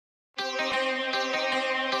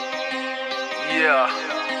Yeah,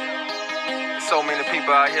 so many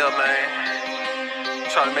people out here, man,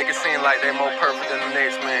 trying to make it seem like they more perfect than the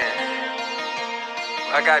next man.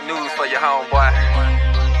 I got news for you, homeboy.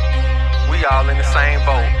 We all in the same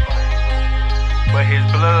boat. But his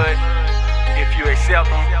blood, if you accept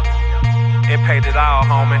him, it paid it all,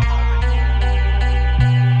 homie.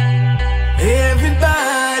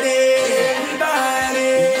 Everybody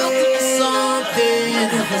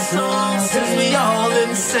looking for something. Since we all in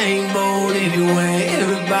the same boat anyway,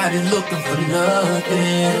 everybody looking for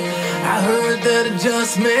nothing. I heard that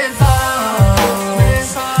adjustment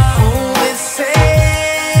falls only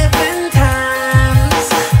 7 times.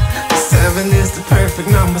 7 is the perfect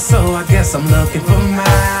number, so I guess I'm looking for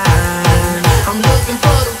mine. I'm looking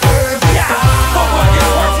for the perfect fall. For what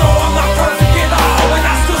it's worth, no, I'm not perfect at all, and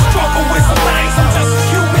I still struggle with some things. I'm just as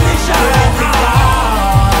human as y'all.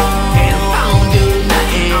 And if I don't do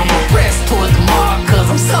nothing, I'ma press toward the mark, cause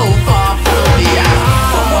I'm so far from the eye.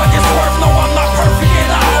 For what it's worth, no, I'm not perfect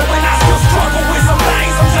at all, and I still struggle with some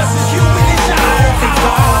things. I'm just as human as y'all.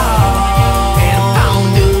 And if I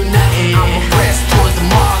don't do nothing, I'ma press toward the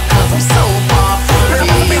mark, cause I'm so far from the eye.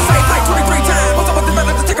 I've been saved like 23 times. What's up with the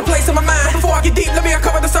better to take a place in my mind? Before I get deep, let me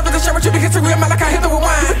uncover the surface and share with you the history of my life. I hit the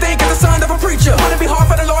rewind. You would think it's the son of a preacher. Wanna be hard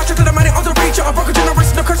for the Lord, straight to the money on the reacher. A broken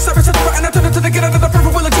generation, no curse, service to the and I turn it to the get out of the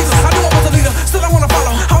perfect will of Jesus. I knew I was a leader, still I wanna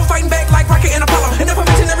follow. I was fighting back like Rocket and Apollo. And never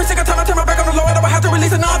mention every single time I turn my back on the Lord, I would have to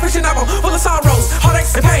release a non-fiction novel full of sorrows,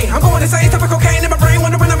 heartaches, and pain. I'm going insane, type of cocaine in my brain,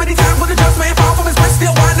 wondering how many times will the just man fall from his breast,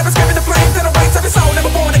 still wine, never escaping the flames that awaits every soul, never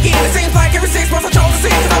born again. It seems like every 6 months I chose to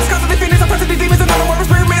sin, cause I was constantly finished, I'm pressing these demons, and I'm a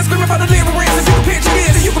spirit man screaming for the deliverance. If you can picture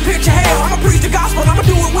this, and you can picture hell, I'ma preach the gospel, I'ma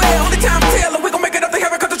do it well. Only time to tell, and we gon' make it up to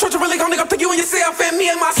heaven, cause the church is really gonna live up to you and yourself, and me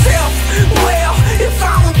and myself. Well, if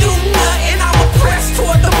I don't do nothing, I'ma press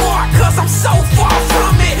toward the mark, cause I'm so far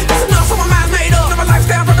from it. That's enough, so my mind's made up. My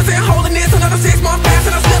lifestyle represent holiness. Another 6 months past,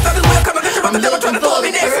 and I slipped out as well. Coming at you, but the devil trying to throw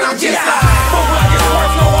me next, and I'm just like, for what it's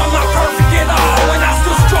worth, no, I'm not perfect at all, and I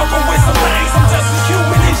still struggle with some things. I'm just as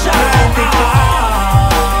human as y'all.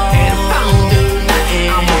 and if I don't do nothing,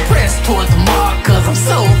 I'ma press toward the mark, cause I'm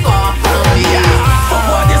so far from the eye. For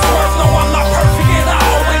what it's worth, no, I'm not perfect at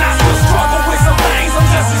all, and I still struggle with some things. I'm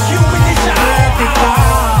just as human as y'all.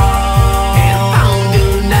 And if I don't do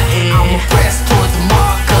nothing, I'ma press toward the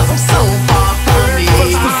mark, cause I'm so far from the eye.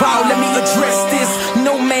 First of all, let me address this.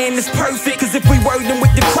 No man is perfect, cause if we were them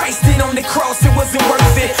with the Christ, then on the cross it wasn't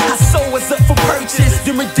worth it. Our soul was up for purchase,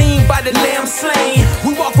 then redeemed by the Lamb slain.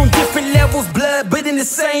 We walk on different levels, blood, but in the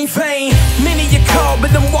same vein. Many you call,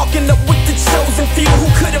 but I'm walking up with the chosen few who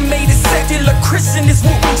could have made it secular. Christian is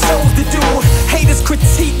what we chose to do. Haters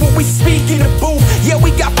critique what we speak in the booth. Yeah,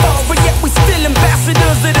 we got falls, but yet we still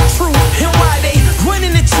ambassadors of the truth. And why they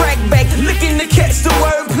running the track back, looking to catch the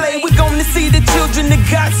wordplay? We gonna see the children of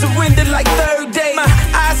God surrender like third day. My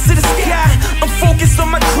eyes to the sky, I'm focused on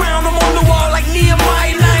my crown. I'm on the wall like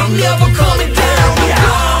Nehemiah, and I ain't never coming down.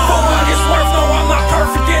 For what it's worth, no, I'm not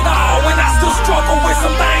perfect at all, and I still struggle with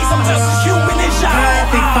some things. I'm just as human as y'all.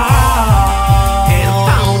 And if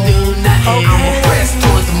I don't do nothing, I'ma press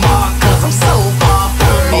toward the mark, cause I'm so far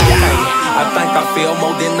from the eye. I think I feel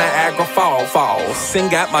more than Niagara Falls. Sin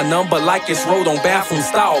got my number like it's wrote on bathroom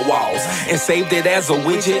stall walls, and saved it as a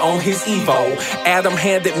widget on his Evo. Adam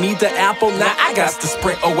handed me the apple, now I got to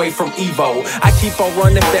sprint away from Evo. I keep on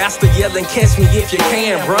running faster, yelling, catch me if you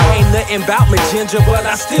can, bruh. Ain't nothing about me ginger, but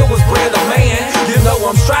I still was bred a man. You know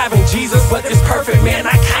I'm striving, Jesus, but this perfect man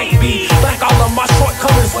I can't be. Like all of my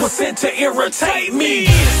shortcomings was sent to irritate me.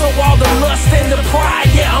 So all the lust and the pride,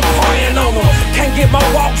 yeah, I'm praying on them. Can't get my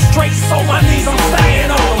walk straight, so my knees I'm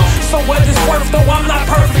staying on them. So what it's worth, though I'm not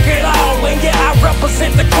perfect at all, and yeah, I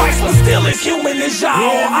represent the Christ, but still as human as y'all.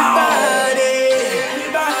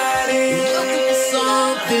 Everybody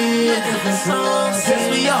looking for something. Since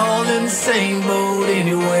we all in the same boat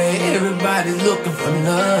anyway, everybody looking for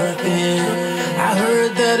nothing. I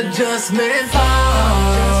heard that adjustment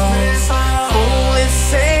falls only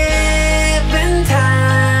 7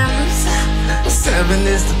 times. 7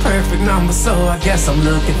 is the perfect number, so I guess I'm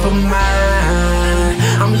looking for mine.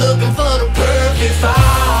 I'm looking for the perfect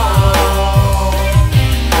fall.